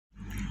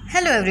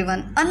Hello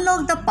everyone,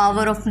 unlock the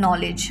power of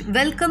knowledge.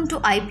 Welcome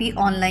to IP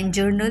Online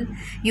Journal,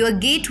 your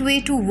gateway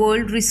to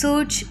world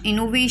research,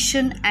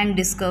 innovation and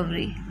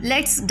discovery.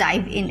 Let's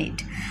dive in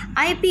it.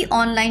 IP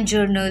Online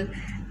Journal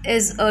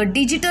is a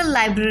digital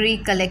library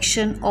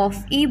collection of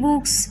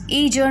ebooks,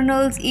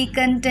 e-journals,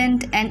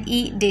 e-content and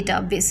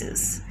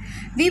e-databases.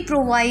 We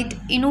provide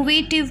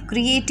innovative,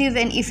 creative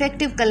and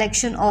effective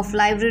collection of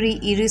library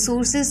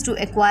e-resources to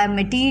acquire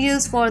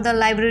materials for the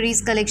library's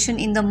collection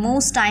in the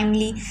most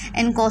timely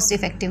and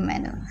cost-effective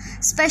manner.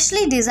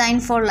 Specially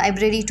designed for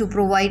library to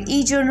provide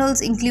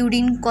e-journals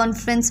including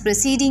conference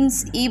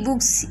proceedings,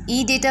 e-books,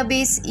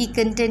 e-database,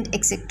 e-content,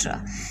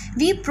 etc.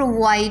 We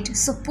provide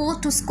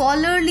support to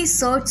scholarly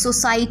search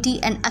society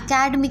and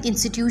academic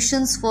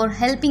institutions for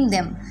helping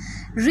them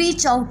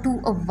reach out to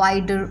a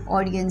wider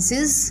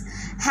audiences,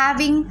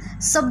 having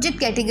subject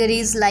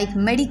categories like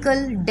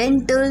medical,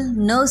 dental,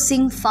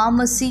 nursing,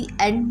 pharmacy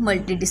and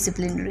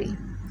multidisciplinary.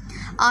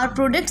 Our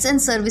products and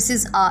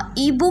services are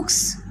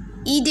ebooks,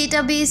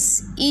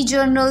 e-database,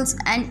 e-journals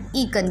and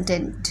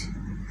e-content.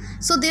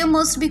 So there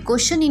must be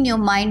question in your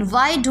mind,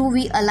 why do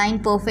we align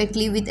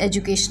perfectly with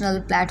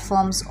educational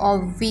platforms,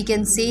 or we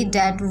can say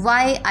that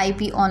why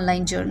IP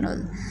Online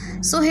Journal?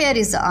 So here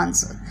is the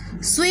answer.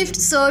 Swift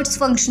search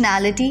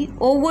functionality,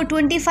 over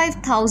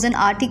 25,000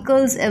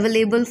 articles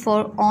available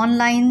for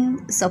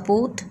online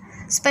support,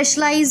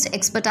 specialized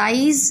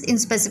expertise in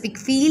specific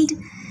field.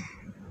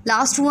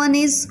 Last one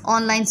is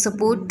online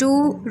support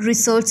to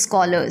research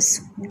scholars,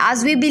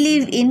 as we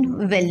believe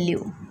in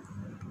value.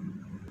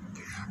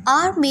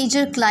 Our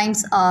major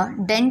clients are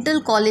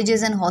dental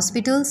colleges and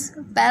hospitals,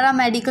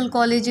 paramedical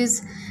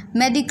colleges,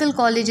 medical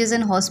colleges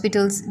and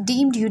hospitals,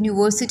 deemed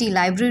university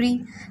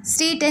library,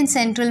 state and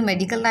central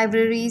medical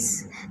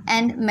libraries,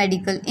 and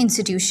medical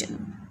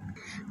institution.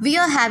 We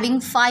are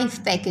having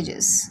 5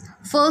 packages.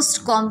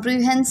 First,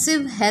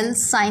 comprehensive health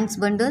science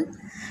bundle,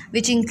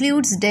 which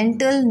includes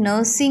dental,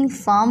 nursing,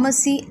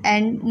 pharmacy,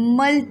 and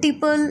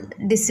multiple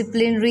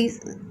disciplinary,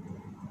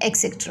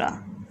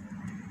 etc.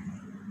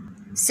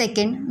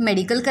 Second,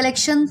 medical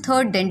collection.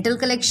 Third, dental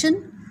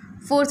collection.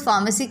 Fourth,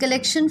 pharmacy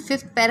collection.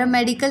 Fifth,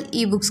 paramedical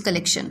ebooks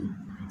collection.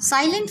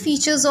 Silent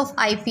features of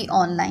IP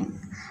Online.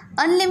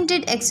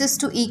 Unlimited access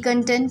to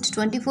e-content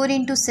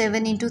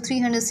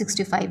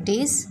 24/7/365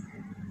 days.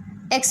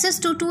 Access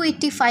to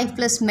 285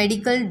 plus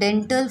medical,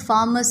 dental,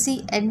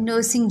 pharmacy and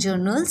nursing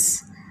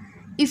journals.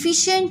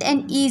 Efficient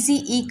and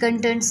easy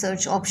e-content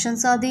search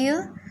options are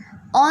there.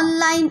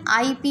 Online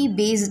IP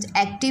based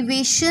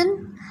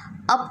activation.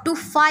 Up to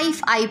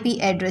 5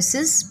 IP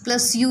addresses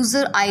plus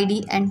user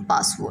ID and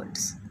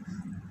passwords.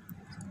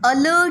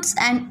 Alerts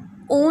and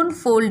own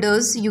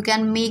folders. You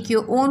can make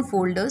your own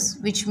folders,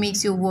 which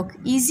makes your work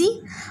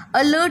easy.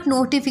 Alert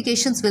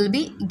notifications will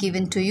be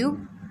given to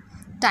you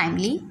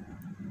timely.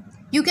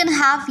 You can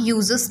have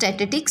user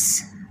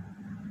statistics,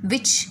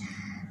 which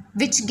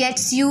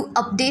gets you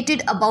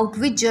updated about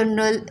which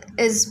journal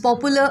is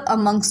popular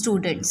among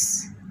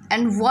students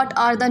and what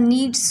are the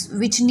needs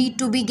which need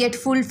to be get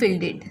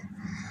fulfilled.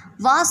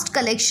 Vast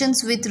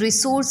collections with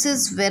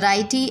resources,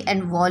 variety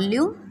and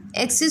volume,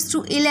 access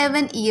to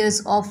 11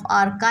 years of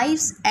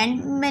archives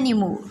and many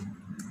more.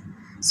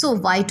 So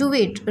why to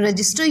wait?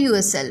 Register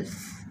yourself.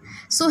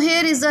 So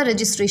here is the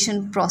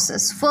registration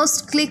process.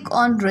 First, click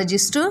on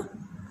register.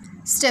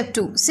 Step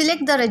 2,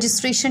 select the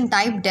registration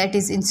type, that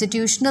is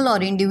institutional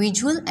or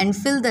individual, and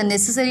fill the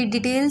necessary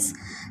details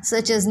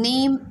such as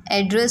name,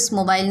 address,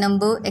 mobile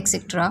number,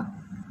 etc.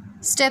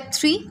 Step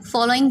 3,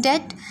 following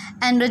that,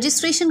 and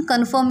registration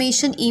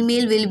confirmation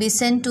email will be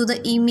sent to the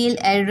email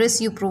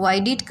address you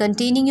provided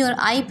containing your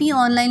IP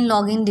Online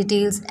login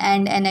details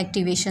and an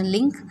activation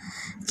link.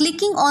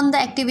 Clicking on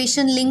the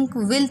activation link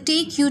will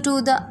take you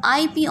to the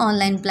IP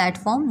Online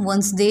platform.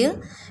 Once there,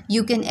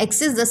 you can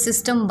access the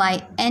system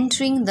by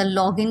entering the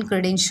login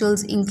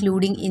credentials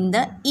including in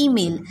the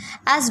email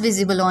as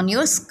visible on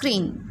your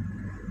screen.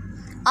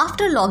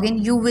 After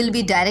login, you will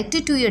be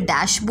directed to your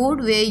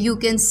dashboard where you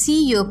can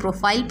see your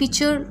profile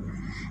picture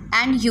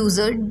and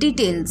user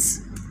details.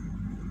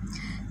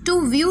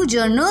 To view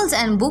journals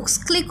and books,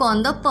 click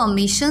on the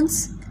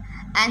permissions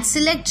and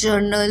select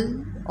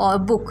journal or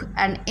book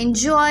and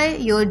enjoy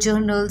your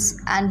journals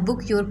and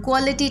book your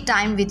quality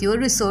time with your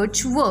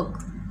research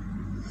work.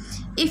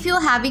 If you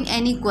are having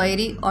any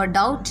query or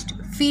doubt,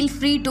 feel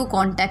free to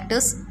contact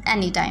us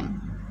anytime.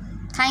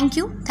 Thank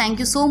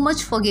you so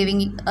much for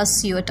giving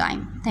us your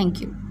time. Thank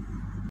you.